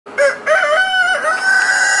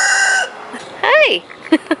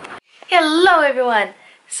Hello everyone!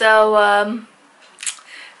 So,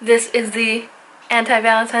 this is the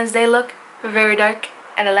anti-Valentine's Day look. Very dark,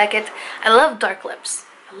 and I like it. I love dark lips.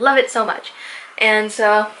 I love it so much. And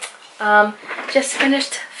so, just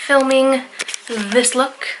finished filming this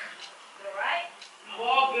look. Alright? I'm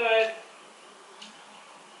all good.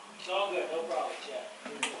 It's all good, no problem.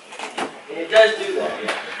 Yeah. It does do that,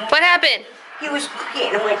 yeah. What happened? He was cooking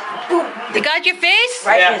and it went boom. You got your face?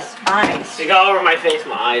 Right Yeah. in his eyes. It got over my face,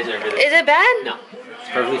 my eyes, and everything. Is it bad? No, it's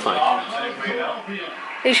perfectly fine.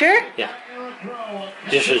 You sure? Yeah.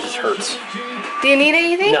 It just hurts. Do you need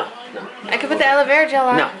anything? No. I could put the aloe vera gel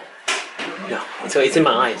on. No. It's in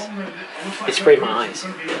my eyes. It sprayed my eyes.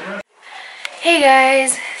 Hey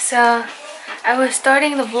guys, so I was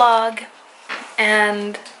starting the vlog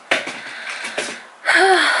and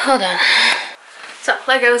hold on. So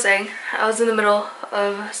like I was saying, I was in the middle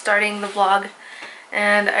of starting the vlog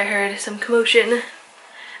and I heard some commotion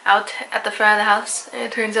out at the front of the house, and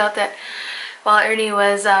it turns out that while Ernie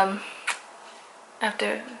was I have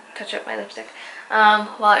to touch up my lipstick.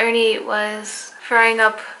 While Ernie was frying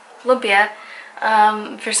up lumpia,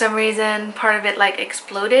 for some reason part of it like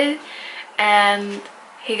exploded and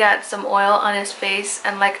he got some oil on his face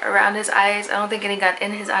and like around his eyes. I don't think any got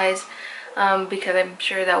in his eyes because I'm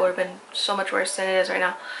sure that would have been so much worse than it is right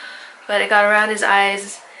now. But it got around his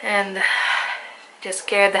eyes and just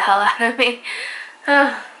scared the hell out of me.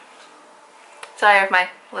 Sorry if my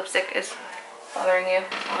lipstick is bothering you.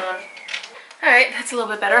 Alright, that's a little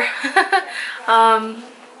bit better.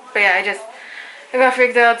 But yeah, I got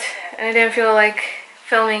freaked out and I didn't feel like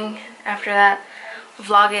filming after that,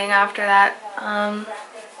 vlogging after that.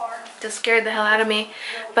 Just scared the hell out of me.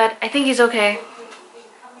 But I think he's okay.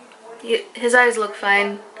 His eyes look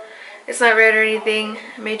fine. It's not red or anything.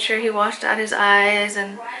 I made sure he washed out his eyes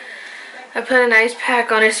and I put an ice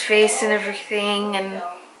pack on his face and everything, and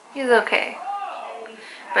he's okay.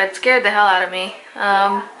 But it scared the hell out of me.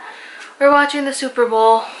 We're watching the Super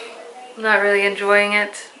Bowl. I'm not really enjoying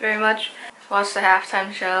it very much. Watched the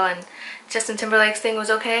halftime show and Justin Timberlake's thing was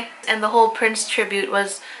okay. And the whole Prince tribute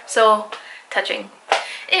was so touching.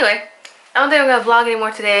 Anyway, I don't think I'm gonna vlog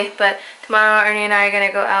anymore today, but tomorrow Ernie and I are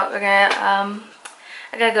gonna go out. We're gonna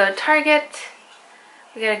I gotta go to Target.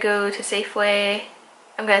 We gotta go to Safeway.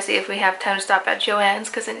 I'm gonna see if we have time to stop at Joann's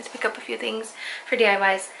because I need to pick up a few things for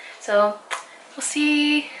DIYs. So we'll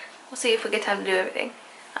see if we get time to do everything.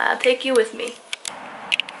 I'll take you with me.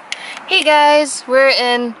 Hey guys, we're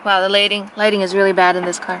in, wow, the lighting is really bad in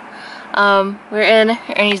this car. We're in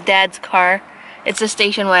Ernie's dad's car. It's a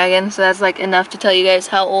station wagon, so that's like enough to tell you guys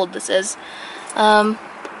how old this is. My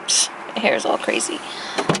hair's all crazy.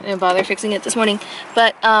 I didn't bother fixing it this morning.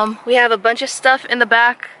 But we have a bunch of stuff in the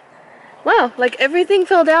back. Wow, like everything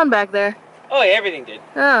fell down back there. Oh yeah, everything did.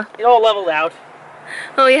 Oh. It all leveled out.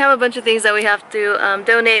 Well, we have a bunch of things that we have to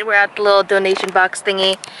donate. We're at the little donation box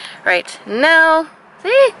thingy right now.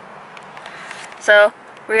 See? So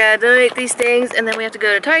we're gonna donate these things, and then we have to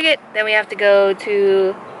go to Target. Then we have to go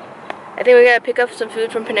to, I think we gotta pick up some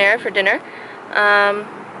food from Panera for dinner.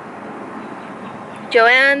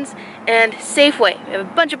 Joann's and Safeway. We have a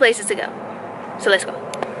bunch of places to go. So let's go.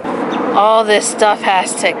 All this stuff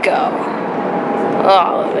has to go.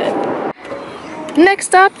 All of it.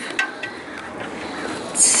 Next up,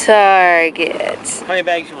 Target. How many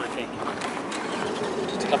bags you want to take?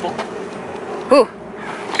 Just a couple? Ooh.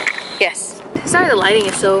 Yes. Sorry the lighting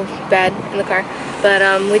is so bad in the car. But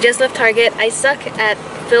we just left Target. I suck at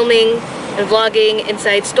filming and vlogging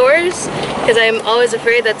inside stores because I'm always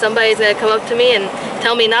afraid that somebody's gonna come up to me and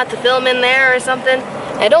tell me not to film in there or something.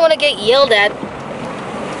 I don't want to get yelled at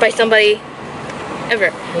by somebody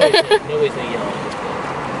ever. Nobody's gonna yell.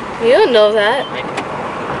 You don't know that. I know.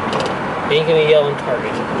 You ain't gonna yell in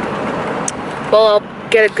Target. Well, I'll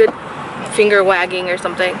get a good finger wagging or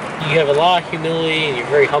something. You have a lot of humility and you're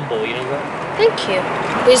very humble, you know that? Thank you.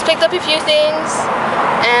 We just picked up a few things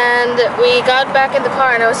and we got back in the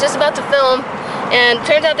car and I was just about to film, and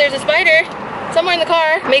turns out there's a spider somewhere in the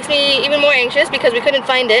car. Makes me even more anxious because we couldn't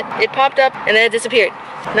find it. It popped up and then it disappeared.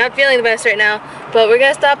 Not feeling the best right now, but we're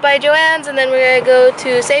gonna stop by Joann's and then we're gonna go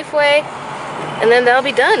to Safeway, and then that'll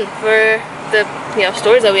be done for the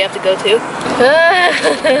stores that we have to go to.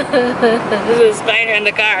 There's a spider in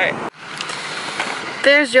the car.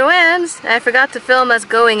 There's Joann's. I forgot to film us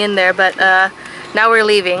going in there, but now we're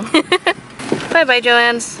leaving. Bye bye,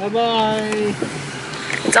 Joann's. Bye bye.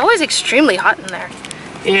 It's always extremely hot in there.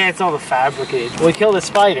 Yeah, it's all the fabric. We killed a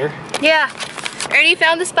spider. Yeah. Ernie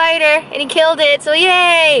found the spider and he killed it, so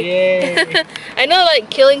yay! Yay! I know like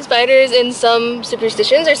killing spiders in some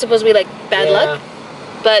superstitions are supposed to be like bad luck,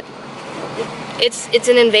 but it's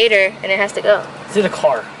an invader and it has to go. It's in a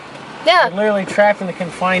car. Yeah. You're literally trapped in a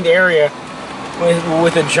confined area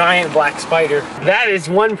with a giant black spider. That is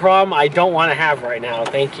one problem I don't want to have right now.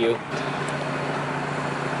 Thank you.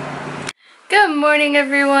 Good morning,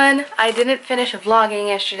 everyone. I didn't finish vlogging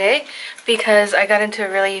yesterday because I got into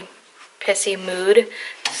a really pissy mood.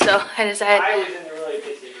 So I decided... I was in a really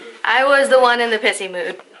pissy mood. I was the one in the pissy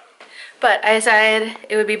mood. But I decided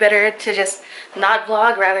it would be better to just not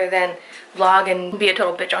vlog rather than vlog and be a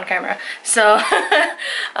total bitch on camera. So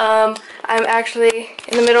I'm actually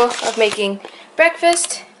in the middle of making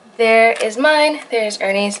breakfast. There is mine. There's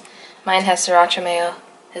Ernie's. Mine has sriracha mayo.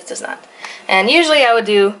 His does not. And usually I would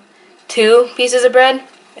do 2 pieces of bread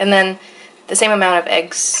and then the same amount of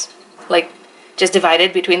eggs, like just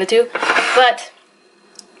divided between the 2. But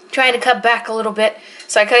trying to cut back a little bit,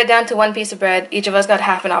 so I cut it down to 1 piece of bread. Each of us got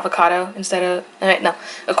half an avocado instead of, no,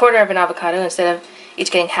 a quarter of an avocado instead of each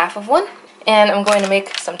getting half of one. And I'm going to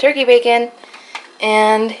make some turkey bacon,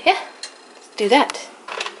 and yeah, let's do that.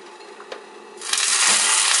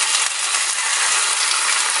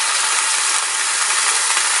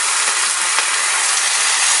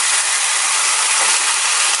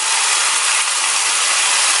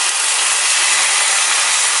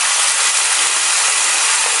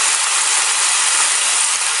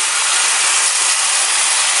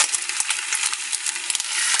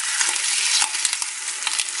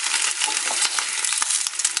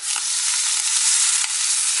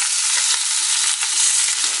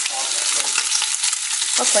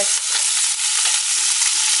 Okay.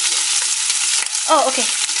 Oh, okay.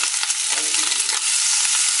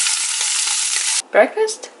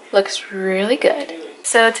 Breakfast looks really good.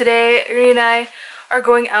 So today, Ernie and I are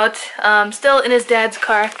going out, still in his dad's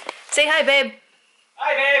car. Say hi, babe.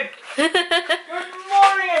 Hi, babe. Good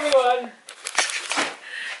morning, everyone.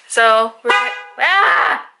 So, we're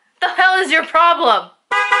the hell is your problem?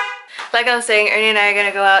 Like I was saying, Ernie and I are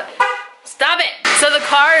gonna go out. Stop it! So the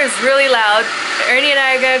car is really loud. Ernie and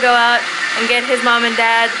I are gonna go out and get his mom and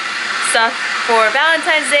dad stuff for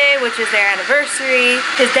Valentine's Day, which is their anniversary.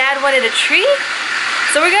 His dad wanted a tree,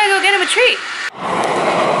 so we're gonna go get him a tree.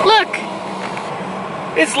 Look!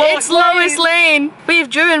 It's Lois Lane. We've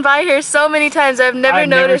driven by here so many times. I've never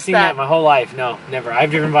noticed that. I've never seen that my whole life. No, never.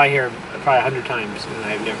 I've driven by here probably 100 times and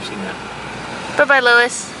I've never seen that. Bye-bye,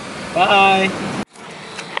 Lois. Bye.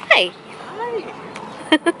 Hi.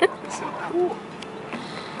 So cool.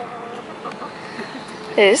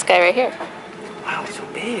 Hey, this guy right here. Wow, it's so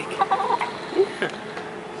big. Yeah.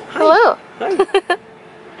 Hello. Hi.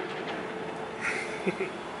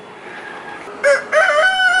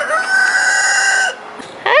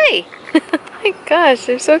 Hi. Oh my gosh,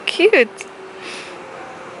 they're so cute.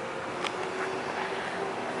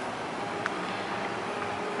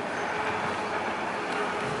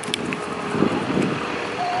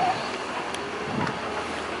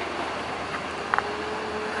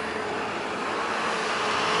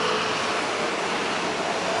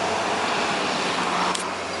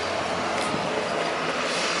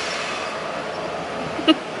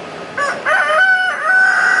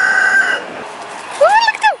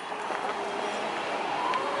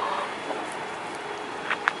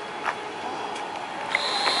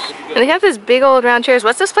 And they have this big old round chairs.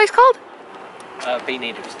 What's this place called? Bay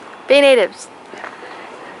Natives. Bay Natives.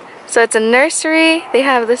 So it's a nursery. They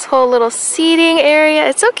have this whole little seating area.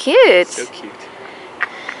 It's so cute. So cute.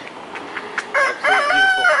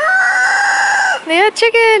 They have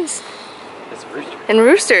chickens. That's a rooster. And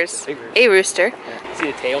roosters. Big rooster. A rooster. Yeah.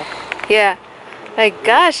 See the tail? Yeah. My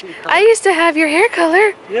gosh. I used to have your hair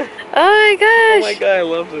color. Yeah. Oh my gosh. Oh my god, I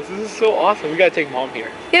love this. This is so awesome. We gotta take mom here.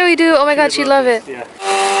 Yeah, we do. Oh my god, she'd love it. Yeah.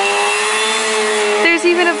 There's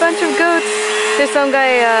even a bunch of goats. There's some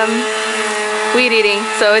guy weed eating,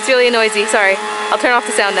 so it's really noisy. Sorry. I'll turn off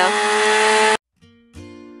the sound now.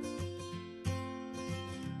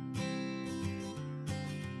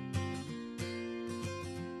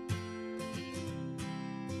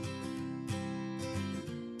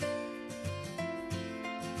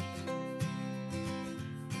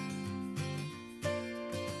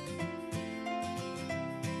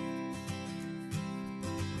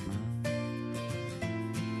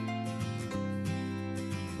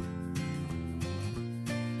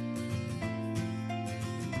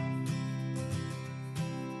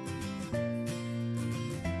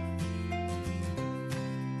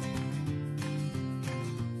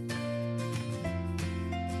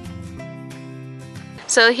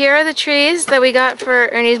 So here are the trees that we got for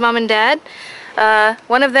Ernie's mom and dad.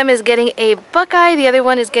 One of them is getting a buckeye, the other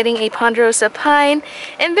one is getting a ponderosa pine,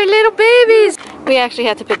 and they're little babies. We actually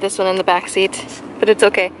had to put this one in the back seat, but it's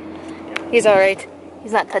okay. He's alright.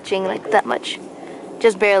 He's not touching like that much.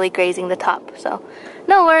 just barely grazing the top. So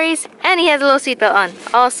no worries. And he has a little seatbelt on.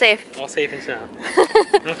 All safe. All safe and sound.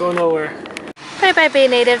 Not going nowhere. Bye-bye, Bay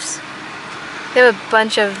Natives. They have a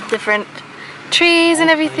bunch of different trees and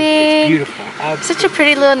everything. It's beautiful. Absolutely. Such a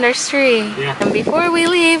pretty little nursery. Yeah. And before we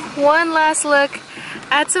leave, one last look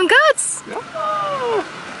at some goats.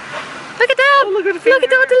 Oh. Look at them! Oh, look at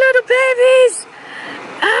them with the little babies!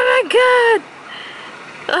 Oh my god!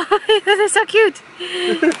 Oh, they're so cute.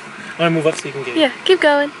 I want to move up so you can get it. Yeah, keep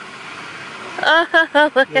going.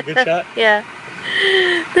 Oh, look at Good them. shot? Yeah.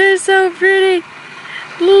 They're so pretty.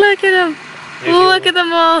 Look at them. Look at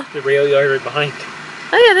them all. The rail yard right behind.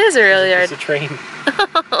 Oh yeah, there's a rail yard. It's a train.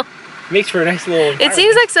 Makes for a nice little It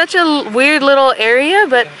seems like such a weird little area,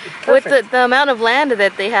 but yeah, with the amount of land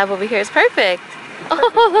that they have over here, it's perfect.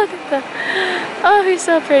 Oh, look at that. Oh, he's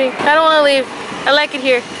so pretty. I don't want to leave. I like it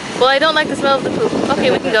here. Well, I don't like the smell of the poop.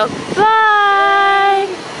 Okay, we can go. Bye!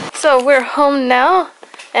 So we're home now,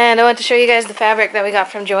 and I want to show you guys the fabric that we got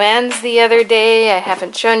from Joann's the other day. I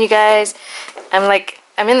haven't shown you guys.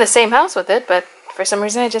 I'm in the same house with it, but for some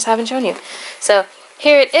reason I just haven't shown you. So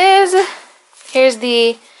here it is. Here's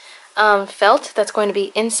the felt that's going to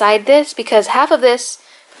be inside this, because half of this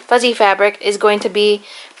fuzzy fabric is going to be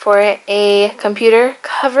for a computer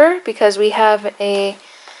cover, because we have a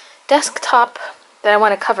desktop that I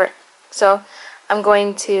want to cover. So I'm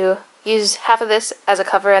going to use half of this as a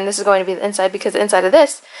cover, and this is going to be the inside, because the inside of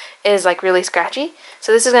this is like really scratchy.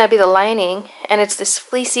 So this is going to be the lining, and it's this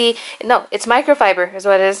fleecy, no, it's microfiber is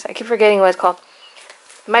what it is. I keep forgetting what it's called.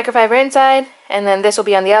 Microfiber inside, and then this will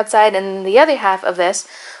be on the outside, and the other half of this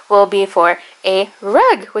will be for a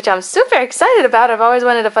rug, which I'm super excited about. I've always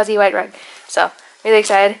wanted a fuzzy white rug, so really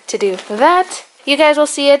excited to do that. You guys will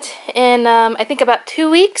see it in I think about 2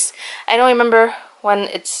 weeks. I don't remember when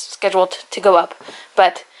it's scheduled to go up,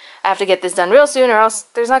 but I have to get this done real soon, or else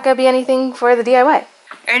there's not going to be anything for the DIY.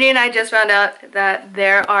 Ernie and I just found out that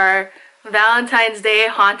there are Valentine's Day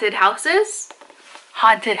haunted houses.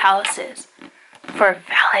 Haunted houses for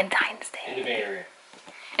Valentine's Day. In the Bay Area.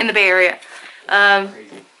 In the Bay Area.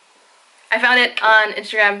 I found it on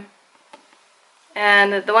Instagram,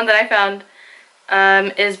 and the one that I found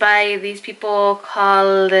is by these people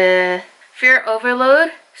called Fear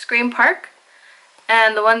Overload Scream Park.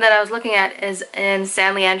 And the one that I was looking at is in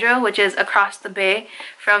San Leandro, which is across the bay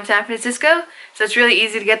from San Francisco. So it's really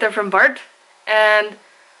easy to get there from BART. And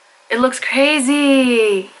it looks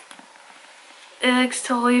crazy. It looks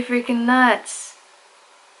totally freaking nuts.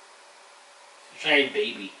 Giant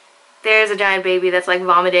baby. There's a giant baby that's like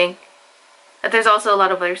vomiting. But there's also a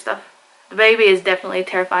lot of other stuff. The baby is definitely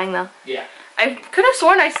terrifying though. Yeah. I could have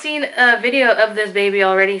sworn I've seen a video of this baby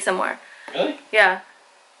already somewhere. Really? Yeah.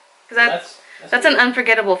 Because that's an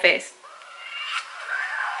unforgettable face.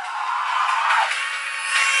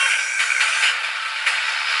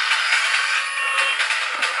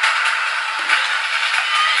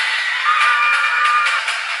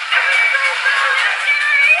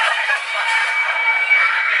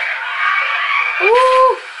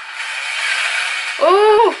 Ooh!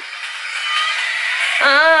 Ooh!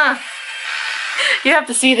 You have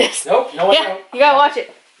to see this. Nope, no, I Yeah, don't. you gotta watch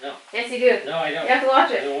it. No. Yes, you do. No, I don't. You have to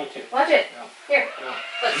watch it. I don't want to. Watch it. No. Here. No.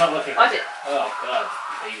 Look. I'm not looking. Watch it. Oh, God.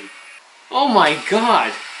 Baby. Oh, my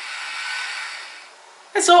God.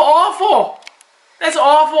 That's so awful. That's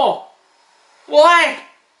awful. Why?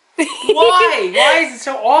 Why? Why is it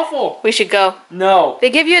so awful? We should go. No. They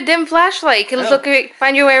give you a dim flashlight. You can No.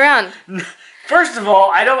 find your way around. First of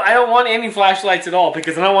all, I don't want any flashlights at all,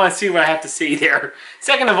 because I don't want to see what I have to see there.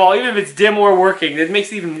 Second of all, even if it's dim or working, it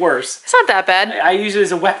makes it even worse. It's not that bad. I use it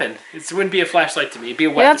as a weapon. It wouldn't be a flashlight to me. It'd be a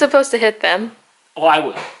You're weapon. not supposed to hit them. Oh, I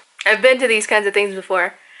will. I've been to these kinds of things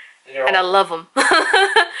before, and I love them.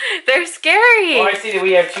 They're scary. Oh, I see that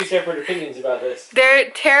we have two separate opinions about this.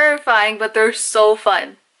 They're terrifying, but they're so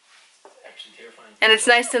fun. Actually terrifying. And it's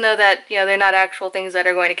nice to know that, you know, they're not actual things that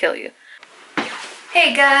are going to kill you.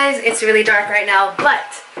 Hey guys, it's really dark right now,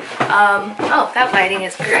 but, oh, that lighting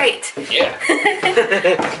is great. Yeah.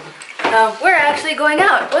 We're actually going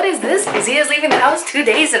out. What is this? Ziya's leaving the house 2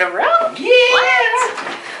 days in a row? Yeah.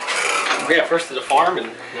 What? Yeah, first to the farm and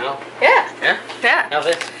now. Yeah. Yeah? Yeah. Now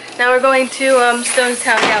this. Now we're going to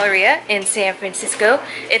Stonestown Galleria in San Francisco.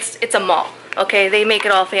 It's a mall. Okay, they make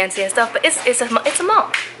it all fancy and stuff, but it's a mall. It's a mall.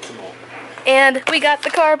 And we got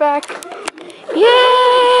the car back.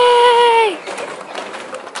 Yay!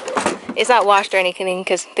 It's not washed or anything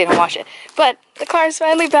because they don't wash it. But the car's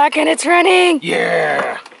finally back and it's running.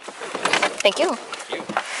 Yeah. Thank you.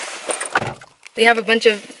 We have a bunch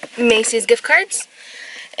of Macy's gift cards.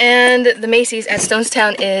 And the Macy's at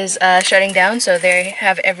Stonestown is shutting down, so they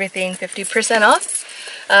have everything 50% off.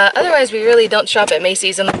 Otherwise, we really don't shop at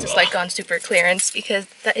Macy's unless it's like on super clearance because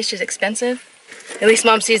that is just expensive. At least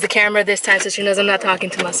Mom sees the camera this time so she knows I'm not talking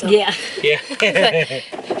to myself. Yeah. Yeah.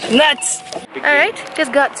 Nuts! Alright,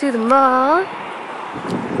 just got to the mall.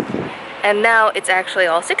 And now it's actually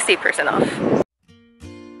all 60% off.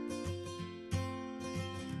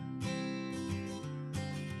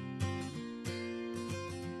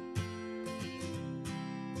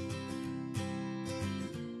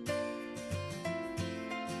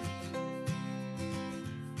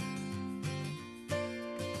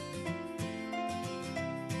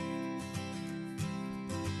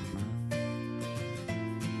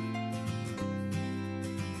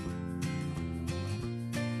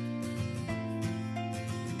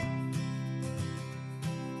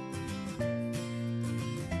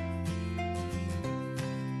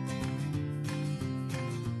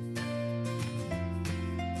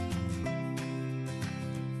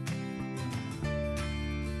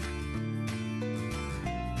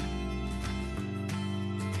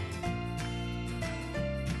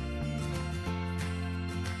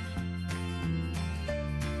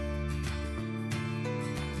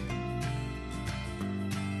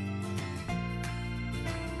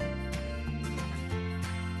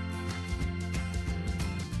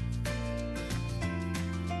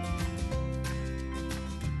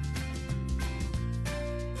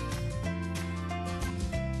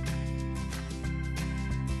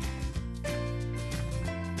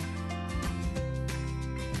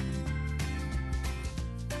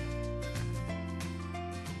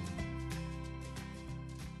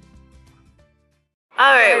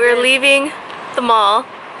 Alright, we're leaving the mall,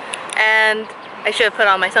 and I should have put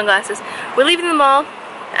on my sunglasses. We're leaving the mall.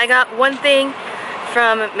 I got one thing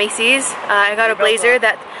from Macy's. I got a blazer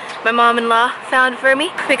that my mom-in-law found for me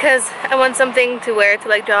because I want something to wear to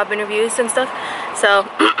like job interviews and stuff. So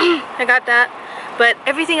I got that. But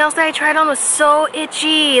everything else that I tried on was so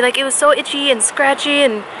itchy. Like it was so itchy and scratchy,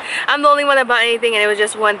 and I'm the only one that bought anything, and it was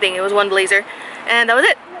just one thing. It was one blazer, and that was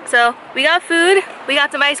it. So we got food, we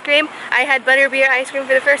got some ice cream. I had butterbeer ice cream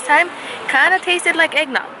for the first time. Kind of tasted like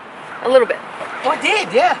eggnog, a little bit. Oh, it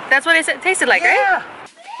did, yeah. That's what it tasted like, right?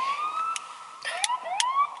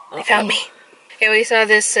 They found me. Okay, we saw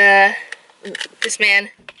this this man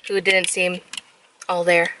who didn't seem all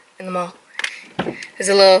there in the mall. It was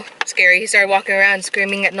a little scary. He started walking around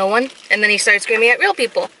screaming at no one, and then he started screaming at real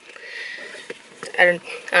people. I don't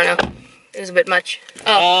know. It was a bit much.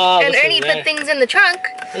 Oh, and Ernie put things in the trunk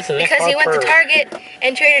because he went to Target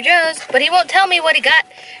and Trader Joe's, but he won't tell me what he got,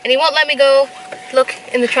 and he won't let me go look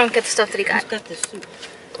in the trunk at the stuff that he got. Who's got the soup?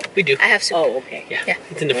 We do. I have soup. Oh, okay. Yeah.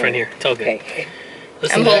 It's in the front here. It's all good. Okay.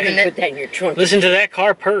 I'm holding it. Put that in your trunk. Listen to that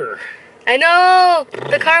car purr. I know!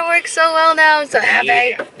 The car works so well now. I'm so happy.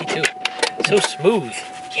 Yeah, me too. So smooth.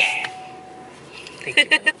 Yeah. Thank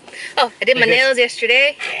you. Oh, I did my nails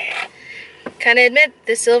yesterday. Yeah. Kind of admit,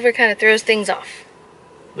 this silver kind of throws things off.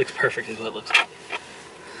 Looks perfect is what it looks like.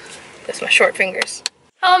 That's my short fingers.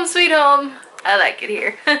 Home sweet home. I like it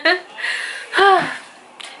here.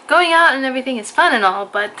 Going out and everything is fun and all,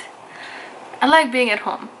 but I like being at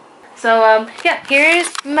home. So, yeah,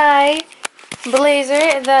 here's my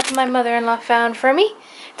blazer that my mother-in-law found for me.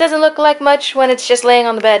 Doesn't look like much when it's just laying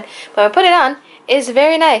on the bed, but when I put it on, it's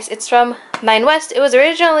very nice. It's from 9 West. It was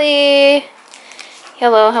originally...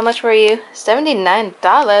 Hello, how much were you? $79.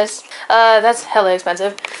 That's hella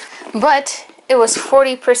expensive. But it was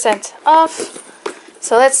 40% off.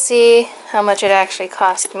 So let's see how much it actually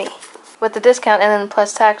cost me. With the discount and then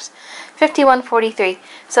plus tax, $51.43.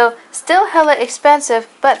 So still hella expensive,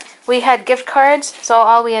 but we had gift cards, so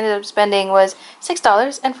all we ended up spending was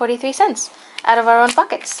 $6.43 out of our own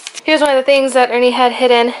pockets. Here's one of the things that Ernie had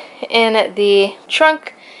hidden in the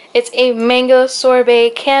trunk. It's a mango sorbet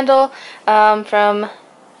candle from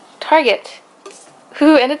Target.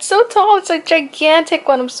 Ooh, and it's so tall. It's a gigantic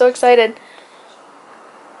one. I'm so excited.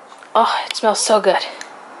 Oh, it smells so good.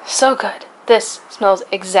 So good. This smells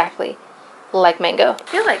exactly like mango. I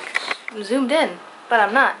feel like I'm zoomed in, but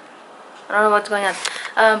I'm not. I don't know what's going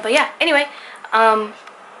on. But yeah, anyway,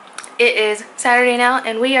 it is Saturday now,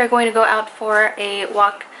 and we are going to go out for a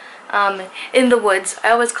walk in the woods. I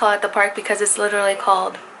always call it the park because it's literally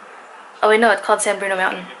called... Oh wait, no, it's called San Bruno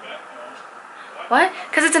Mountain. What?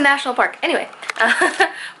 Because it's a national park. Anyway,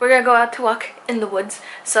 we're going to go out to walk in the woods.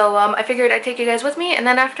 So I figured I'd take you guys with me, and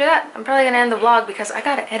then after that, I'm probably going to end the vlog because I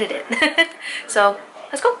got to edit it. So,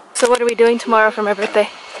 let's go. So what are we doing tomorrow for my birthday?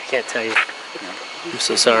 I can't tell you. I'm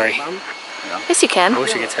so sorry. Yes, you can. I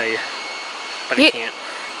wish I could tell you, but I can't.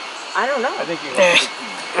 I don't know. I think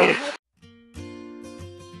you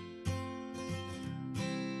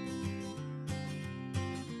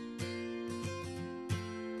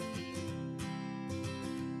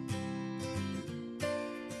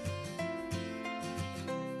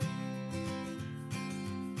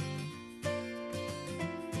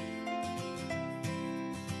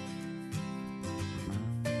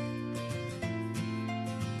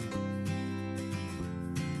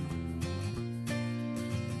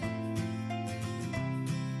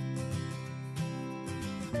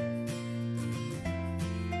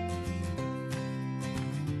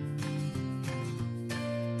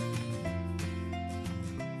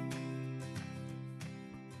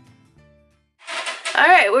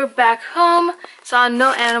Alright, we're back home. Saw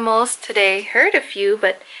no animals today. Heard a few,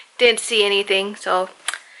 but didn't see anything, so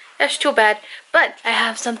that's too bad. But I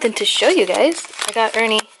have something to show you guys. I got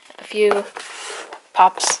Ernie a few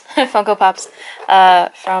Pops, Funko Pops,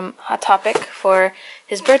 from Hot Topic for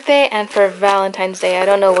his birthday and for Valentine's Day. I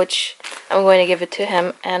don't know which I'm going to give it to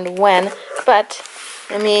him and when, but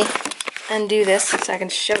let me undo this so I can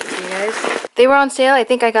show it to you guys. They were on sale. I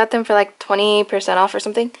think I got them for like 20% off or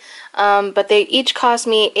something. But they each cost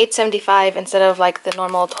me $8.75 instead of like the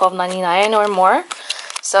normal $12.99 or more.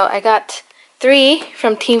 So I got 3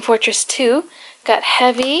 from Team Fortress 2. Got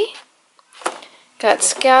Heavy. Got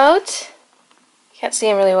Scout. Can't see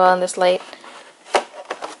him really well in this light.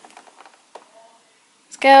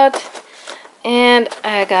 Scout. And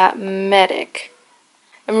I got Medic.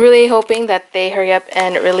 I'm really hoping that they hurry up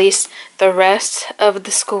and release the rest of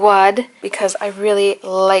the squad because I really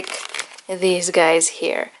like these guys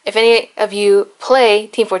here. If any of you play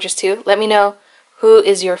Team Fortress 2, let me know who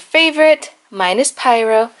is your favorite. Mine is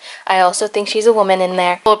Pyro. I also think she's a woman in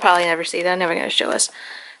there. We'll probably never see that. Never gonna show us.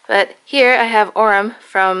 But here I have Orem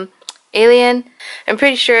from Alien. I'm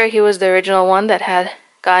pretty sure he was the original one that had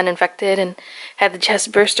gotten infected and had the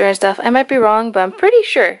chest burster and stuff. I might be wrong, but I'm pretty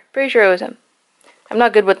sure it was him. I'm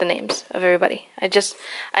not good with the names of everybody.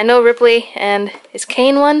 I know Ripley and is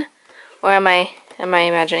Kane one, or am I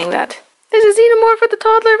imagining that? This is Xenomorph for the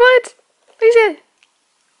toddler. What? What is it?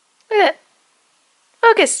 Look at that.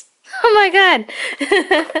 Focus. Oh my god.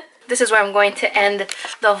 This is where I'm going to end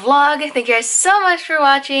the vlog. Thank you guys so much for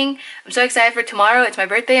watching. I'm so excited for tomorrow. It's my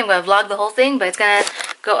birthday. I'm going to vlog the whole thing, but it's going to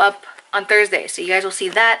go up on Thursday. So you guys will see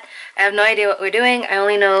that. I have no idea what we're doing. I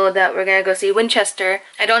only know that we're going to go see Winchester.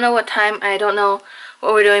 I don't know what time. I don't know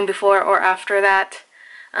what we're doing before or after that.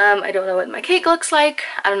 I don't know what my cake looks like.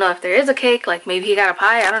 I don't know if there is a cake. Like maybe he got a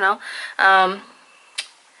pie. I don't know.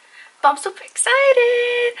 But I'm super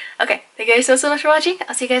excited. Okay. Thank you guys so much for watching.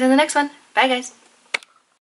 I'll see you guys in the next one. Bye guys.